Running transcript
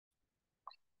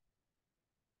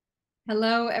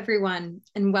Hello, everyone,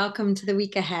 and welcome to the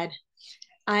week ahead.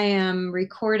 I am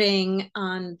recording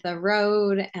on the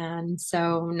road, and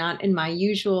so not in my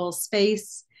usual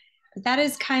space. But that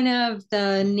is kind of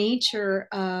the nature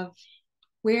of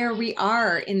where we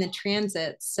are in the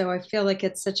transits. So I feel like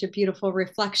it's such a beautiful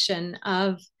reflection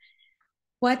of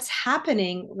what's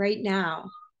happening right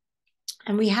now.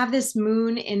 And we have this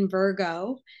moon in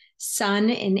Virgo, sun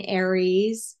in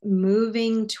Aries,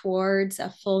 moving towards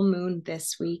a full moon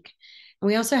this week. And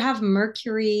we also have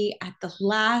Mercury at the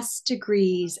last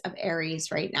degrees of Aries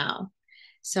right now.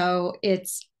 So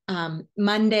it's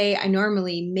Monday. I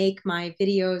normally make my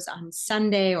videos on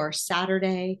Sunday or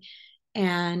Saturday.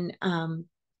 And,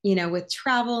 with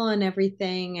travel and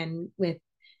everything, and with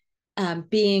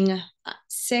being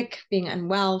sick, being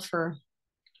unwell for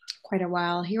quite a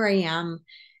while, here I am.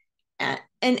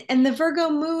 And the Virgo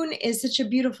moon is such a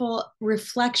beautiful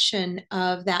reflection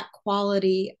of that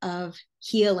quality of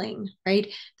healing,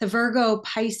 right? The Virgo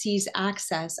Pisces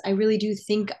axis, I really do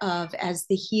think of as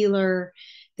the healer,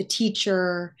 the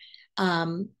teacher,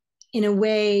 in a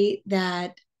way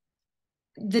that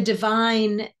the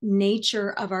divine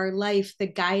nature of our life, the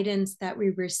guidance that we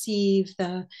receive,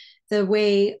 the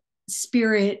way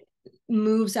spirit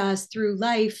moves us through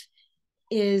life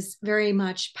is very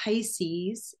much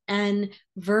Pisces, and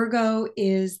Virgo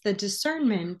is the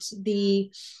discernment,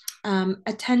 the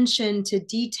attention to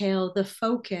detail, the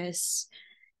focus.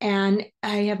 And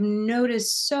I have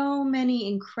noticed so many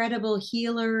incredible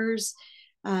healers,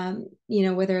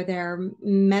 whether they're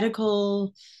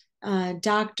medical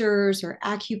doctors or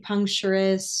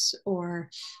acupuncturists or,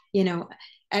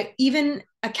 even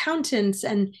accountants,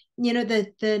 and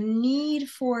the need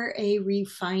for a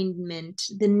refinement,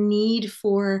 the need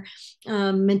for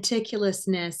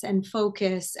meticulousness and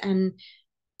focus and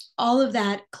all of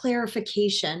that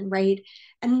clarification, right?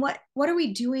 And what are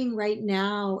we doing right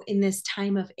now in this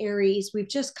time of Aries? We've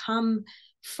just come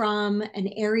from an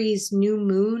Aries new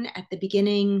moon at the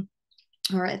beginning,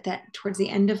 or at that towards the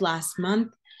end of last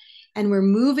month, and we're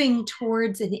moving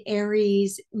towards an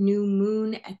Aries new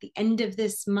moon at the end of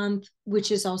this month,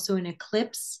 which is also an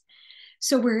eclipse.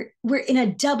 So we're in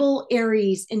a double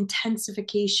Aries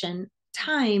intensification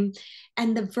time,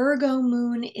 and the Virgo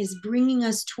moon is bringing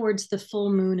us towards the full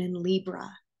moon in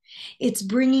Libra. It's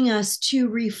bringing us to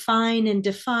refine and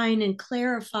define and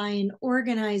clarify and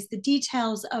organize the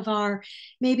details of our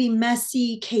maybe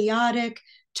messy, chaotic,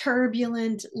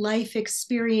 turbulent life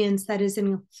experience that is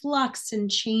in flux and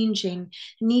changing,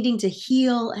 needing to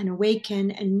heal and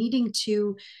awaken, and needing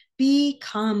to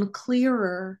become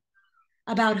clearer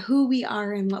about who we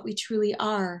are and what we truly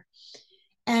are.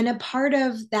 And a part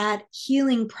of that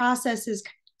healing process is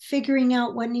figuring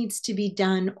out what needs to be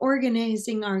done,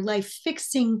 organizing our life,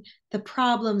 fixing the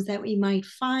problems that we might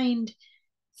find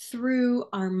through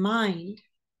our mind.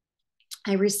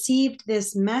 I received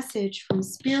this message from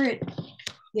Spirit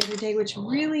the other day, which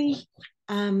really,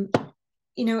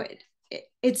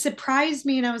 it surprised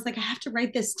me. And I was like, I have to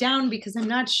write this down because I'm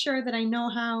not sure that I know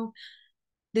how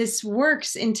this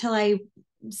works until I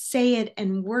say it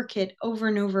and work it over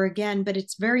and over again. But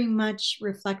it's very much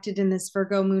reflected in this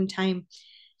Virgo moon time.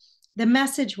 The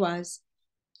message was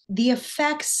the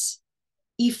effects,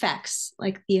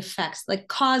 like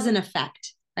cause and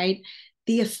effect, right?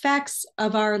 The effects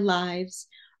of our lives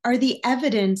are the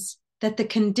evidence that the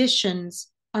conditions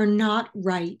are not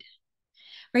right,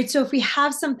 right? So if we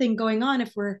have something going on,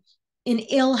 if we're in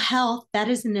ill health, that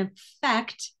is an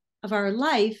effect of our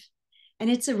life. And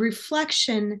it's a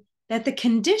reflection that the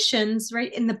conditions,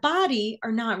 right, in the body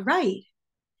are not right.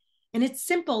 And it's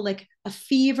simple, like a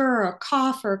fever or a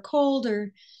cough or a cold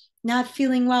or not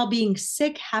feeling well, being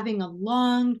sick, having a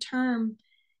long-term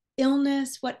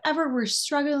illness, whatever we're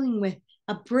struggling with,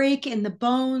 a break in the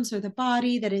bones or the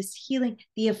body that is healing.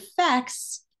 The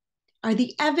effects are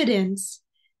the evidence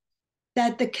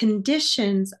that the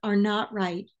conditions are not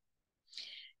right.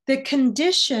 The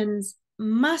conditions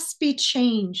must be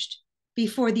changed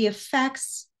before the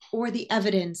effects or the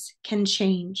evidence can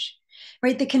change,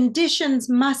 right? The conditions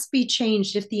must be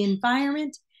changed.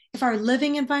 If our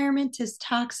living environment is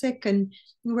toxic and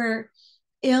we're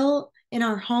ill in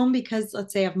our home because,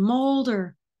 let's say, of mold,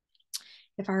 or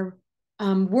if our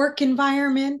work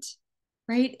environment,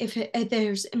 right? If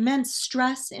there's immense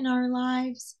stress in our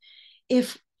lives,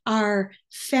 if our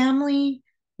family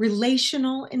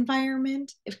relational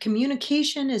environment, if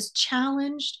communication is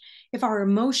challenged, if our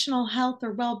emotional health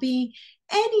or well-being,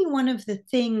 any one of the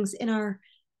things in our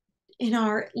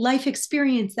life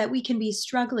experience that we can be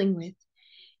struggling with,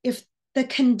 if the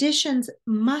conditions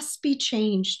must be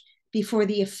changed before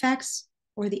the effects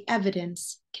or the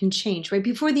evidence can change, right?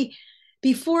 Before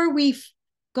we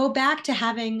go back to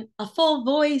having a full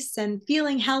voice and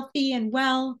feeling healthy and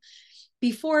well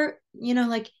before,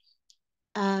 even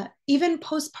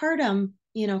postpartum,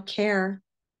 care.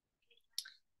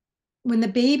 When the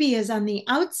baby is on the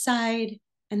outside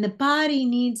and the body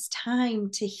needs time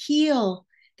to heal,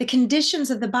 the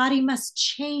conditions of the body must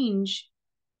change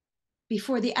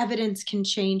before the evidence can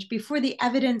change, before the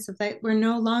evidence of that we're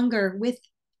no longer with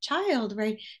child,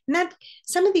 right? And that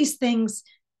some of these things,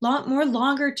 more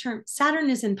longer term, Saturn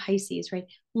is in Pisces, right?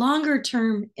 Longer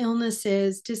term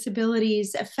illnesses,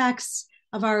 disabilities, effects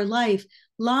of our life,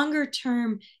 longer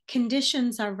term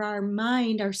conditions of our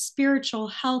mind, our spiritual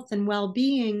health and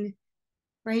well-being,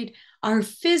 right? Our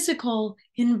physical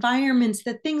environments,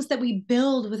 the things that we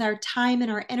build with our time and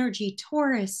our energy,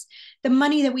 Taurus, the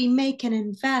money that we make and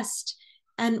invest,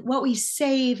 and what we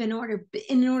save in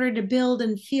order to build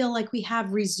and feel like we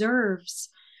have reserves,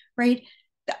 right?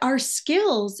 Our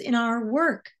skills in our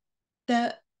work,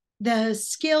 the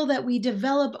skill that we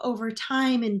develop over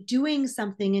time in doing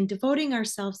something and devoting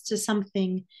ourselves to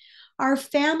something, our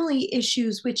family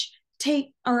issues, which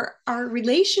take our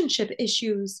relationship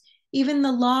issues, even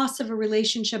the loss of a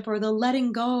relationship or the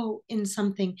letting go in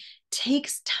something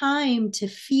takes time to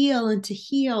feel and to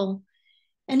heal.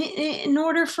 And in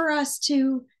order for us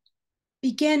to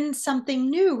begin something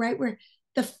new, right? Where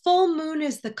the full moon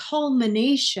is the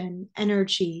culmination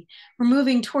energy. We're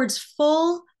moving towards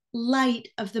full light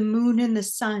of the moon and the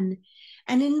sun.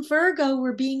 And in Virgo,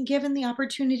 we're being given the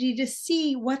opportunity to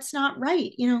see what's not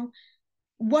right,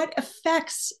 what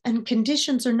effects and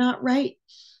conditions are not right,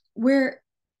 where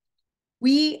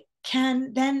we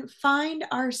can then find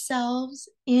ourselves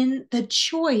in the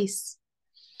choice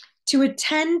to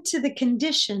attend to the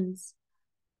conditions,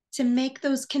 to make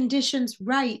those conditions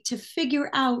right, to figure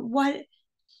out what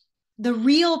the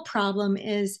real problem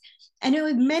is. And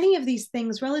with many of these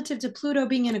things, relative to Pluto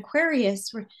being in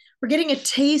Aquarius, we're getting a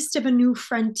taste of a new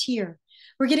frontier.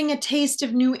 We're getting a taste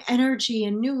of new energy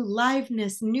and new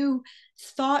liveness, new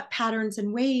thought patterns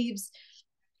and waves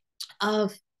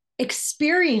of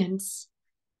experience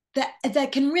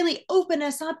that can really open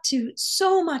us up to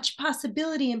so much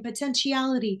possibility and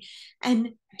potentiality. And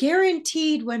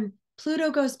guaranteed, when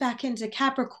Pluto goes back into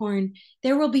Capricorn,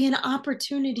 there will be an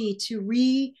opportunity to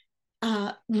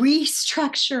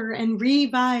restructure and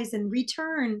revise and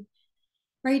return,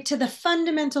 right, to the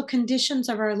fundamental conditions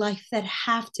of our life that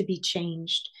have to be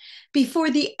changed before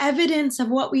the evidence of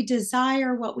what we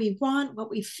desire, what we want, what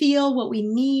we feel, what we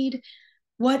need,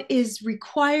 what is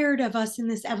required of us in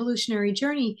this evolutionary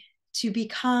journey to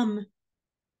become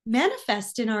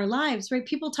manifest in our lives, right?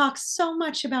 People talk so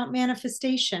much about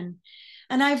manifestation.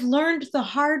 And I've learned the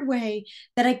hard way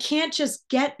that I can't just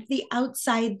get the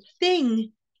outside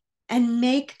thing and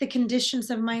make the conditions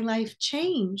of my life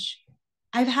change.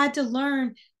 I've had to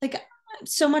learn, like,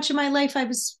 so much of my life, I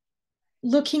was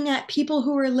looking at people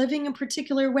who were living a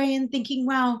particular way and thinking,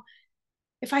 wow,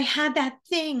 if I had that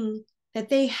thing that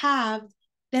they have,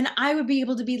 then I would be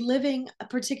able to be living a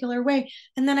particular way.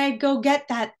 And then I'd go get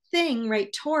that thing,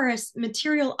 right? Taurus,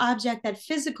 material object, that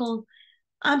physical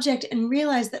object, and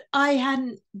realize that I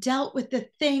hadn't dealt with the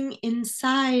thing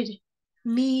inside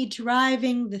me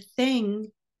driving the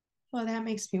thing. Well, that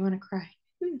makes me want to cry.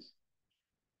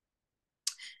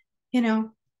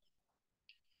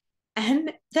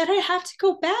 And that I have to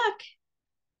go back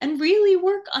and really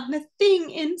work on the thing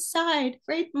inside,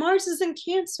 right? Mars is in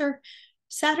Cancer.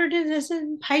 Saturn is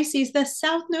in Pisces, the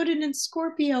South Node in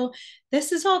Scorpio.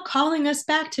 This is all calling us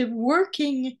back to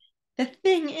working the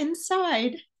thing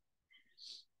inside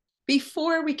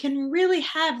before we can really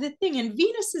have the thing. And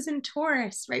Venus is in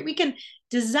Taurus, right? We can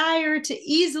desire to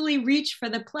easily reach for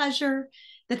the pleasure,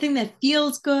 the thing that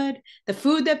feels good, the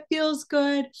food that feels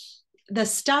good, the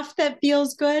stuff that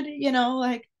feels good,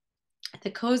 like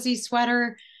the cozy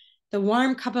sweater, the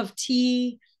warm cup of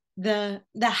tea, the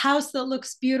house that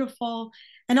looks beautiful,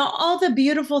 and all the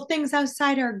beautiful things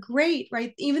outside are great,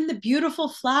 right? Even the beautiful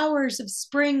flowers of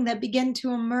spring that begin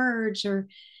to emerge, or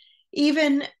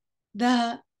even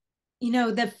the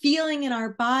feeling in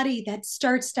our body that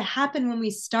starts to happen when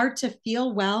we start to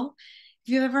feel well.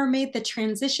 If you've ever made the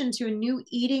transition to a new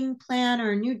eating plan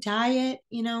or a new diet,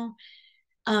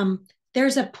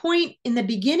 there's a point in the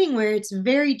beginning where it's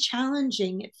very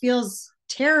challenging. It feels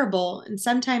terrible. And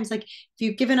sometimes, like, if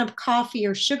you've given up coffee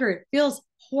or sugar, it feels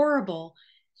horrible.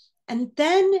 And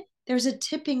then there's a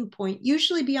tipping point,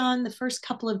 usually beyond the first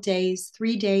couple of days,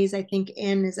 3 days, I think,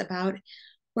 in is about,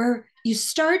 where you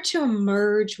start to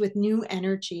emerge with new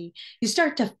energy. You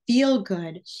start to feel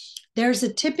good. There's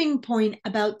a tipping point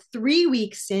about 3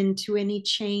 weeks into any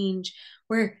change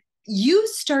where you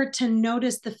start to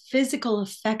notice the physical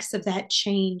effects of that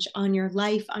change on your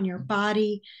life, on your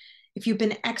body. If you've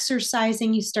been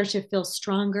exercising, you start to feel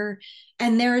stronger.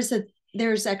 And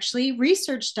there's actually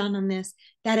research done on this,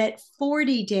 that at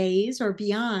 40 days or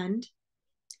beyond,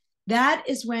 that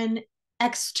is when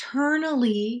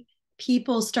externally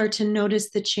people start to notice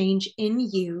the change in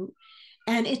you,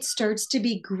 and it starts to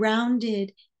be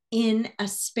grounded in a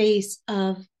space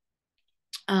of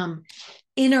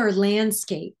inner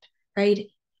landscape, right?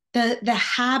 The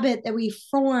habit that we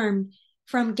form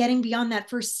from getting beyond that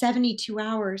first 72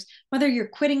 hours, whether you're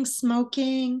quitting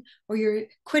smoking or you're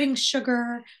quitting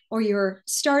sugar or you're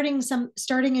starting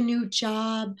a new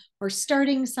job or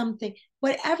starting something,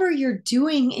 whatever you're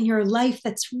doing in your life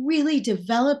that's really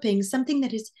developing something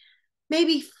that is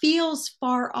maybe feels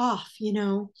far off,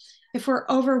 if we're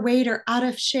overweight or out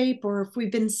of shape, or if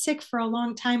we've been sick for a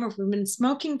long time, or if we've been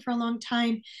smoking for a long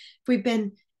time, if we've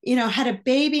been, had a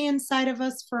baby inside of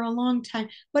us for a long time,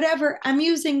 whatever. I'm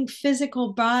using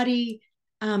physical body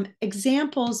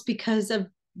examples because of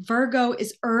Virgo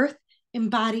is Earth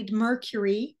embodied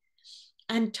Mercury,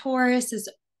 and Taurus is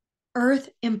Earth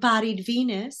embodied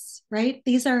Venus, right?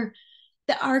 These are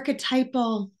the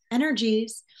archetypal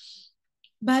energies,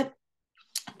 but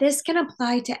this can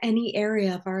apply to any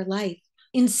area of our life.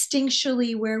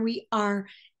 Instinctually, where we are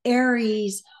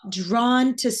Aries,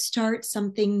 drawn to start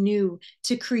something new,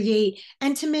 to create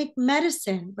and to make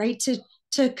medicine, right?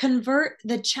 To convert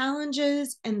the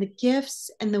challenges and the gifts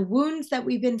and the wounds that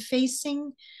we've been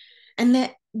facing,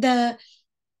 and the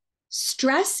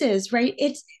stresses, right?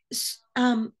 It's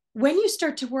when you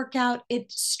start to work out,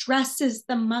 it stresses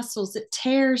the muscles, it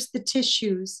tears the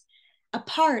tissues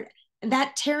apart. And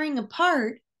that tearing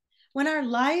apart, when our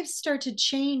lives start to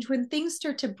change, when things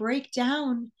start to break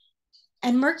down,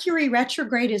 and Mercury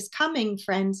retrograde is coming,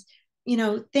 friends,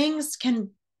 things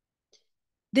can.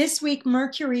 This week,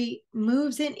 Mercury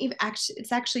moves in.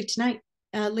 It's actually tonight,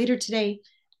 later today,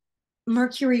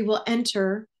 Mercury will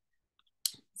enter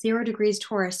 0 degrees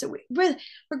Taurus. So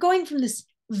we're going from this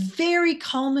very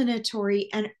culminatory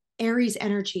and Aries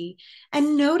energy.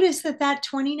 And notice that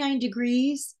 29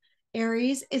 degrees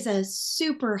Aries is a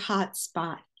super hot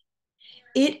spot.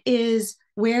 It is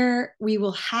where we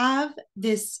will have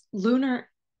this lunar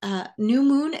new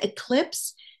moon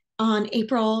eclipse on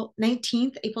April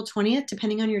 19th, April 20th,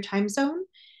 depending on your time zone.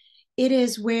 It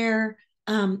is where,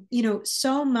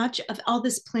 so much of all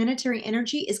this planetary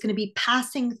energy is going to be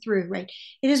passing through, right?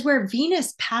 It is where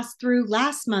Venus passed through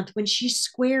last month when she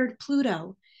squared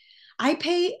Pluto. I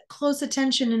pay close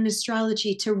attention in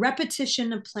astrology to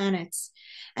repetition of planets.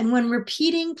 And when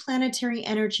repeating planetary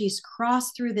energies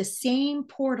cross through the same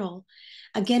portal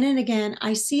again and again,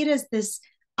 I see it as this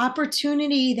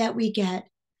opportunity that we get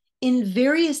in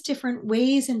various different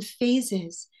ways and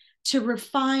phases to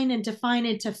refine and define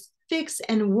and to fix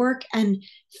and work and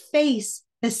face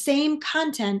the same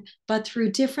content, but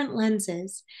through different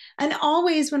lenses. And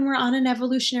always when we're on an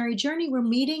evolutionary journey, we're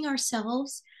meeting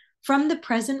ourselves from the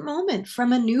present moment,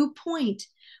 from a new point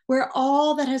where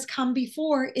all that has come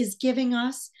before is giving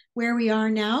us where we are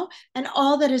now, and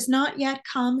all that has not yet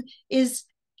come is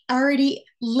already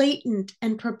latent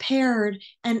and prepared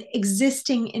and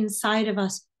existing inside of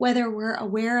us, whether we're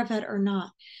aware of it or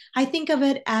not. I think of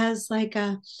it as like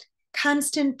a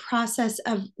constant process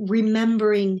of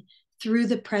remembering through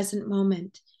the present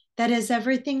moment. That is,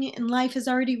 everything in life has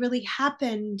already really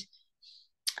happened.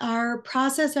 Our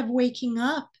process of waking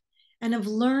up and of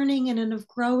learning and of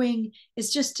growing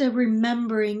is just a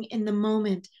remembering in the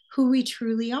moment who we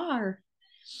truly are.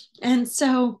 And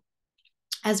so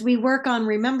as we work on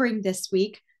remembering this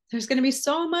week, there's going to be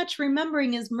so much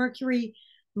remembering as Mercury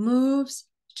moves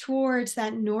towards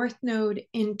that north node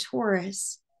in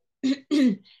Taurus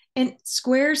and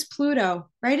squares Pluto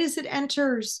right as it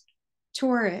enters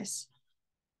Taurus.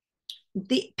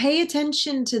 Pay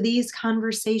attention to these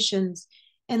conversations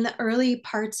in the early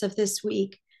parts of this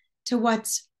week, to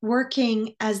what's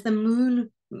working as the moon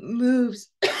moves,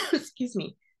 excuse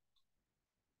me,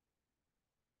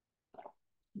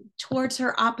 towards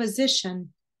her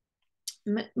opposition.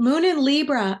 Moon in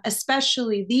Libra,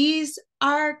 especially, these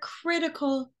are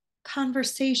critical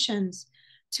conversations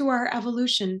to our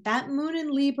evolution. That moon in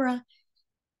Libra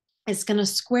is going to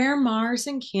square Mars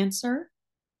in Cancer.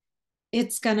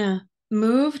 It's going to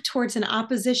move towards an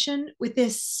opposition with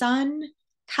this Sun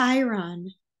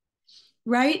Chiron,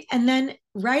 right? And then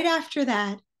right after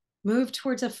that, move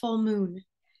towards a full moon.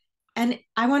 And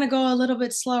I want to go a little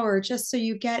bit slower just so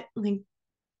you get like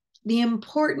the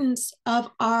importance of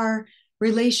our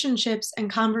relationships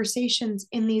and conversations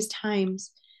in these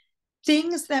times.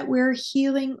 Things that we're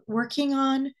healing, working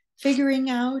on, figuring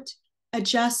out,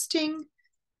 adjusting,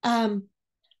 um,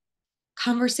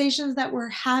 conversations that we're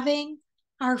having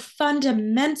are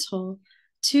fundamental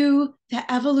to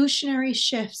the evolutionary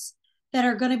shifts that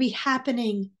are going to be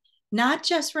happening, not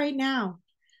just right now,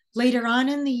 later on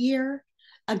in the year,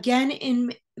 again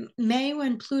in May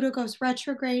when Pluto goes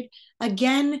retrograde,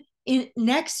 again in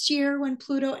next year when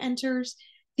Pluto enters.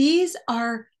 These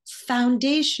are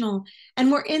foundational,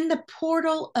 and we're in the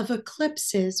portal of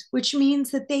eclipses, which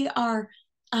means that they are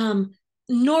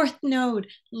north node,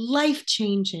 life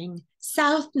changing,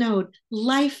 south node,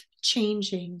 life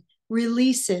changing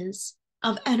releases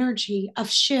of energy, of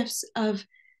shifts, of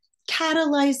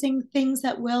catalyzing things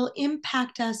that will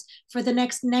impact us for the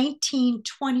next 19,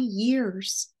 20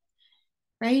 years,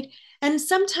 right? And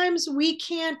sometimes we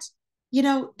can't,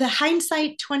 the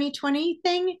hindsight 2020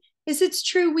 thing is, it's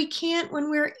true, we can't, when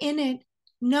we're in it,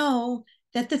 know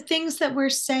that the things that we're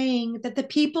saying, that the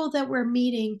people that we're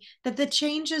meeting, that the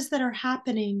changes that are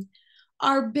happening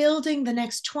are building the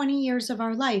next 20 years of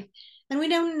our life. And we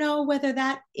don't know whether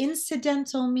that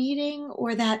incidental meeting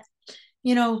or that,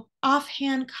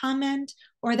 offhand comment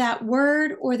or that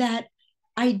word or that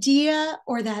idea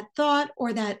or that thought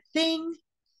or that thing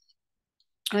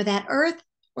or that earth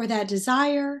or that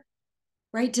desire,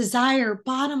 right? Desire,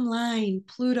 bottom line,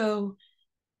 Pluto,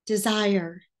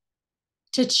 desire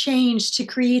to change, to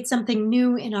create something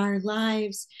new in our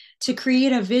lives, to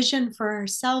create a vision for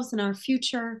ourselves and our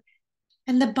future.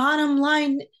 And the bottom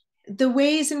line, the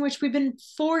ways in which we've been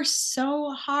forced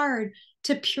so hard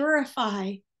to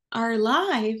purify our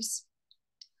lives,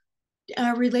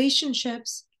 our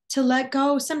relationships, to let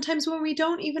go sometimes when we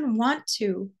don't even want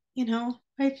to.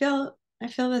 I feel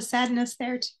the sadness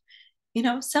there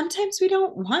too. Sometimes we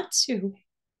don't want to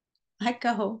let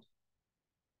go.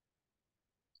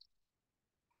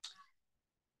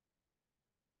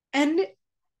 And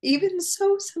even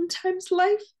so, sometimes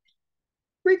life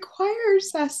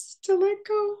requires us to let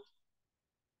go.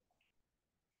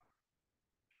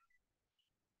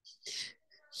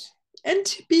 And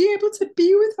to be able to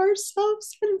be with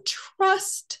ourselves and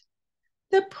trust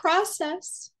the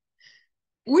process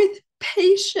with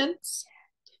patience,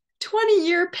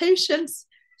 20-year patience,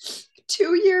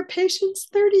 2-year patience,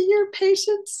 30-year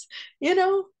patience,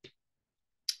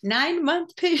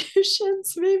 9-month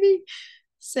patience, maybe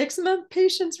 6-month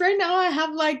patience. Right now I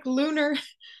have like lunar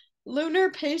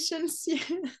patience.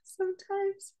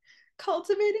 Sometimes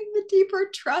cultivating the deeper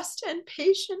trust and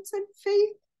patience and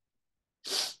faith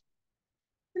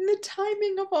in the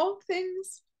timing of all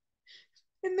things,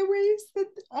 in the ways that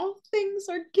all things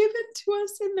are given to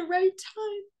us in the right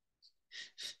time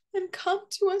and come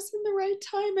to us in the right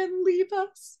time and leave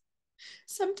us.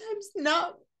 Sometimes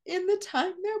not in the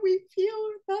time that we feel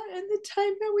or not in the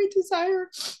time that we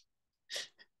desire.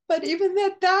 But even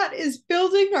that is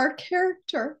building our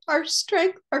character, our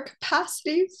strength, our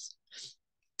capacities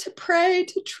to pray,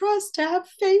 to trust, to have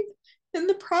faith in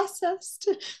the process,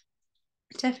 to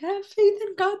have faith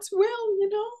in God's will,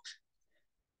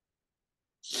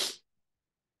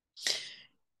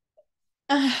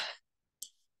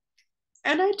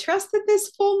 and I trust that this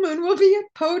full moon will be a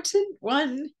potent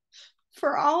one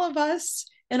for all of us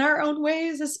in our own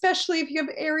ways, especially if you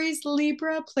have Aries,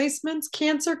 Libra placements,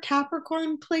 Cancer,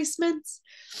 Capricorn placements,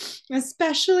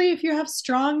 especially if you have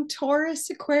strong Taurus,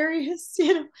 Aquarius,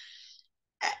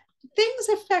 things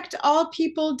affect all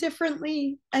people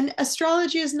differently. And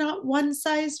astrology is not one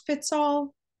size fits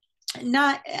all,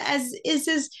 not as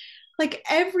is like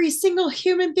every single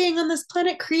human being on this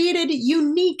planet created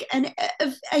unique and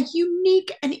a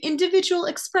unique and individual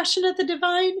expression of the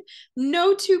divine.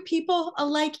 No two people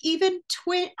alike, even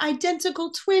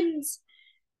identical twins,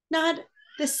 not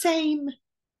the same,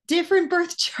 different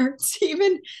birth charts,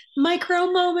 even micro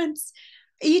moments,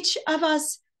 each of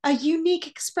us a unique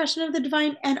expression of the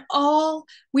divine, and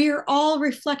we are all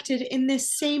reflected in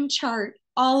this same chart,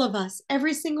 all of us,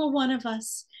 every single one of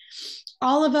us,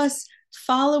 all of us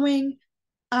following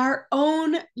our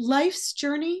own life's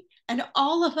journey, and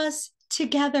all of us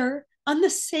together on the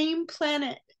same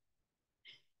planet.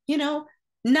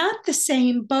 Not the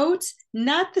same boats,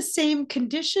 not the same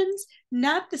conditions,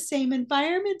 not the same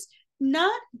environments,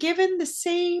 not given the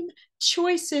same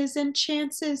choices and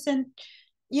chances. And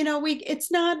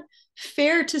it's not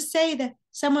fair to say that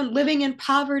someone living in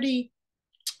poverty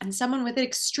and someone with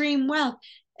extreme wealth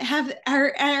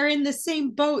are in the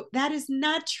same boat. That is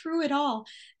not true at all.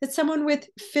 That someone with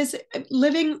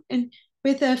living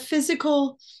with a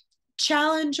physical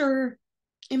challenge or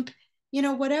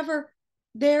whatever,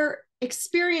 their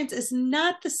experience is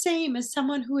not the same as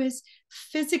someone who is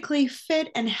physically fit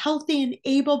and healthy and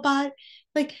able-bodied.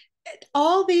 Like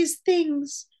all these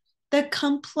things the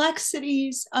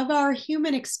complexities of our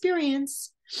human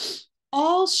experience,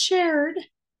 all shared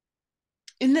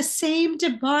in the same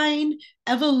divine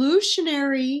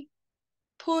evolutionary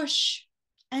push,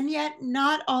 and yet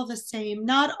not all the same.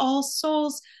 Not all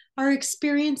souls are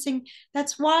experiencing.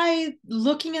 That's why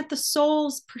looking at the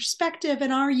soul's perspective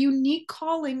and our unique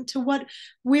calling to what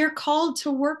we're called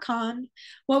to work on,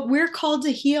 what we're called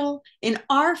to heal in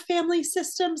our family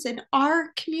systems, in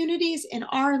our communities, in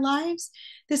our lives.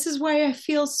 This is why I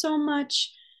feel so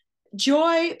much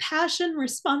joy, passion,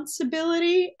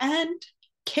 responsibility, and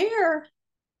care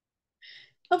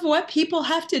of what people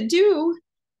have to do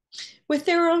with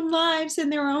their own lives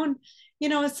and their own,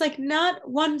 it's like not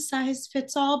one size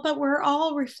fits all, but we're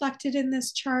all reflected in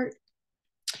this chart.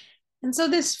 And so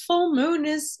this full moon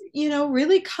is,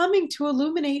 really coming to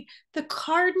illuminate the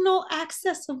cardinal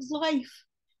axis of life,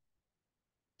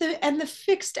 and the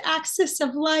fixed axis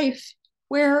of life,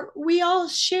 where we all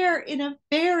share in a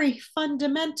very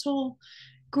fundamental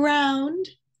ground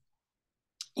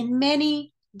in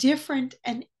many different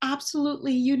and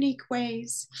absolutely unique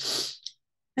ways.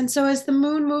 And so as the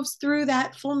moon moves through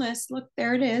that fullness, look,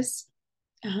 there it is,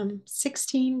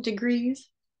 16 degrees,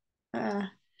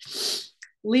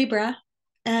 Libra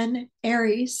and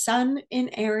Aries, sun in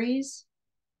Aries,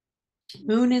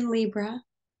 moon in Libra.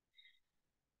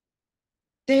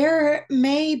 There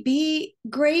may be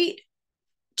great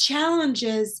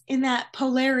challenges in that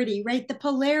polarity, right? The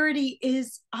polarity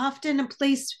is often a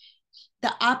place,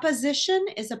 the opposition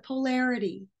is a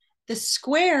polarity. The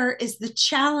square is the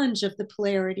challenge of the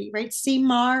polarity, right? See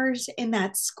Mars in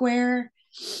that square.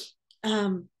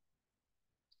 And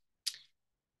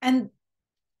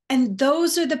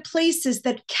those are the places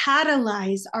that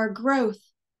catalyze our growth,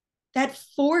 that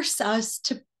force us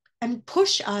to and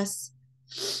push us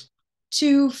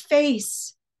to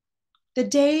face. The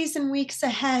days and weeks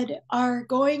ahead are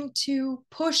going to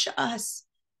push us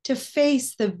to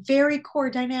face the very core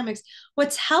dynamics.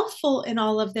 What's helpful in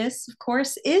all of this, of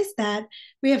course, is that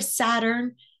we have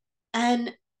Saturn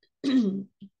and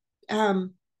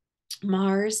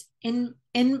Mars in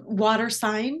water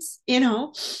signs,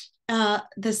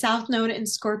 the South Node in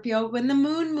Scorpio. When the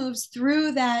moon moves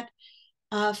through that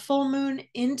full moon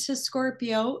into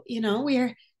Scorpio,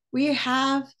 we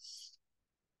have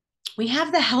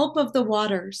the help of the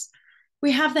waters.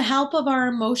 We have the help of our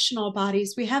emotional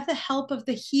bodies. We have the help of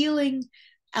the healing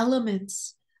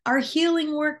elements. Our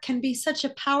healing work can be such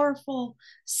a powerful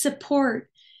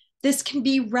support. This can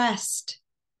be rest,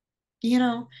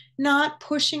 not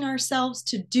pushing ourselves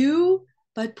to do,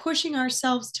 but pushing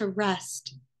ourselves to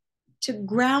rest, to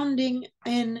grounding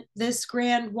in this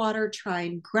grand water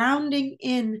trine, grounding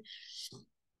in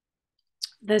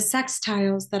the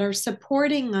sextiles that are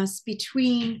supporting us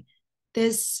between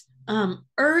this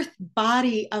earth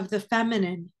body of the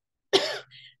feminine,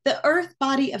 the earth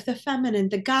body of the feminine,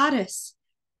 the goddess,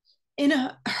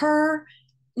 her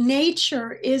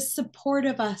nature is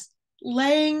supportive of us,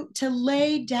 to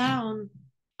lay down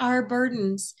our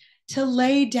burdens, to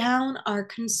lay down our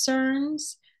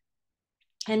concerns,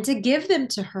 and to give them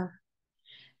to her.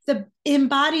 The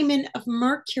embodiment of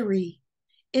Mercury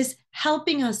is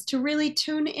helping us to really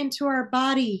tune into our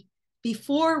body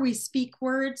before we speak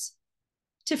words,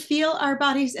 to feel our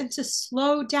bodies and to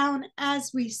slow down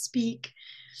as we speak.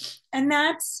 And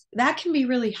that can be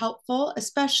really helpful,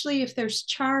 especially if there's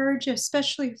charge,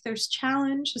 especially if there's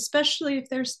challenge, especially if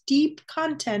there's deep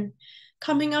content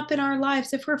coming up in our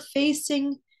lives, if we're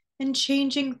facing and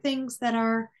changing things that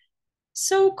are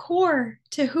so core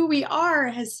to who we are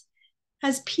as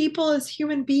people, as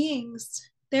human beings.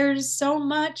 There's so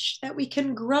much that we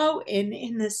can grow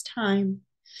in this time.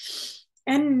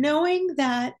 And knowing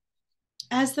that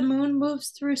as the moon moves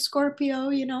through Scorpio,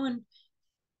 and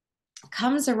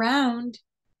comes around,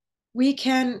 we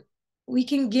can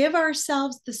give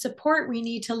ourselves the support we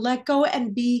need to let go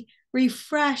and be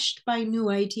refreshed by new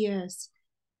ideas.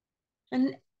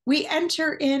 And we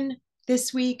enter in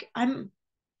this week, I'm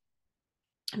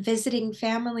visiting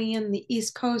family in the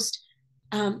East Coast,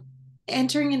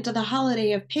 entering into the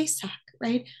holiday of Pesach,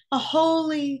 right? A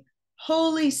holy,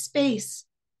 holy space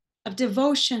of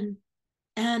devotion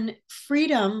and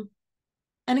freedom,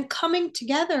 and coming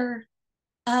together,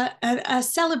 a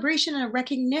celebration and a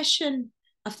recognition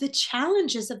of the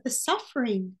challenges, of the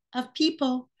suffering of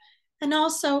people, and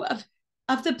also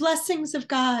of the blessings of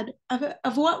God,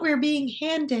 of what we're being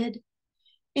handed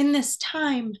in this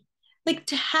time. Like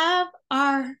to have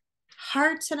our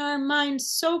hearts and our minds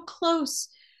so close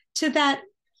to that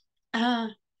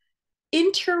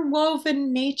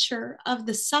interwoven nature of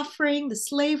the suffering, the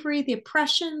slavery, the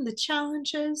oppression, the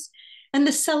challenges, and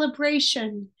the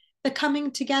celebration the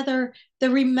coming together, the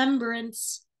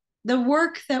remembrance, the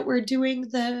work that we're doing,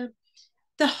 the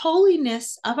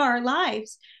holiness of our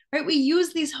lives, right? We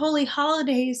use these holy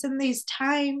holidays and these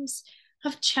times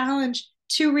of challenge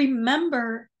to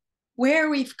remember where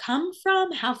we've come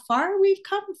from, how far we've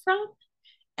come from,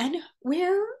 and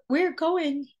where we're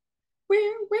going, where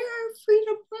our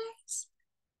freedom lies.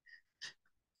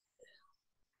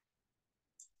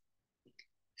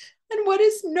 And what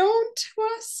is known to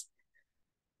us,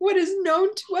 what is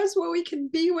known to us, what we can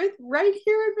be with right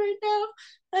here and right now,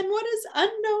 and what is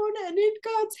unknown and in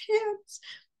God's hands,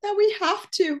 that we have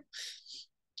to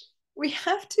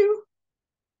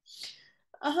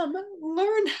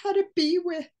learn how to be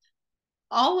with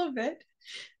all of it.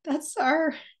 That's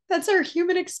our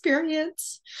human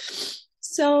experience.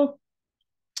 So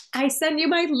I send you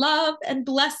my love and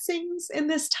blessings in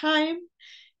this time.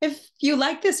 If you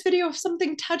like this video, if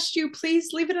something touched you,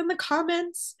 please leave it in the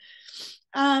comments.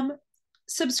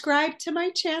 Subscribe to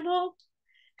my channel.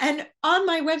 And on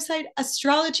my website,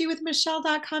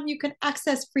 astrologywithmichelle.com, you can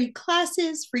access free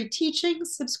classes, free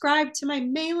teachings, subscribe to my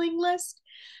mailing list,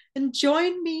 and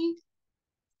join me.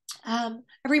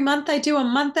 Every month I do a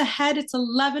month ahead. It's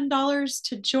 $11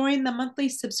 to join the monthly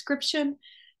subscription.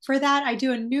 For that, I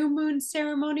do a new moon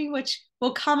ceremony, which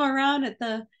will come around at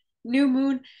the new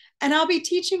moon. And I'll be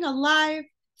teaching a live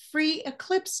free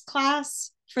eclipse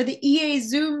class for the EA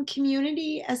Zoom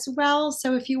community as well.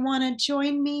 So if you want to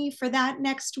join me for that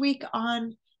next week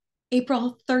on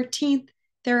April 13th,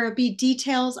 there will be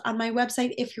details on my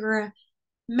website. If you're a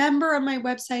member of my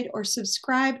website or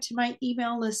subscribe to my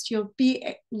email list, you'll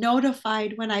be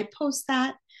notified when I post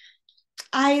that.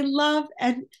 I love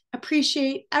and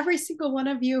appreciate every single one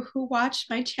of you who watch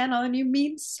my channel, and you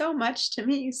mean so much to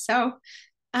me. So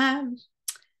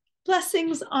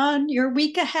blessings on your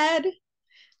week ahead.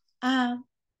 Yeah,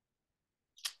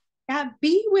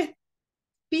 be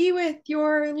with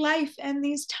your life and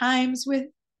these times with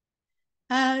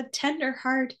a tender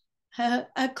heart,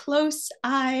 a close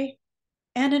eye,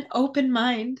 and an open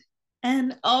mind,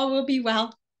 and all will be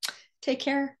well. Take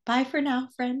care. Bye for now,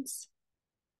 friends.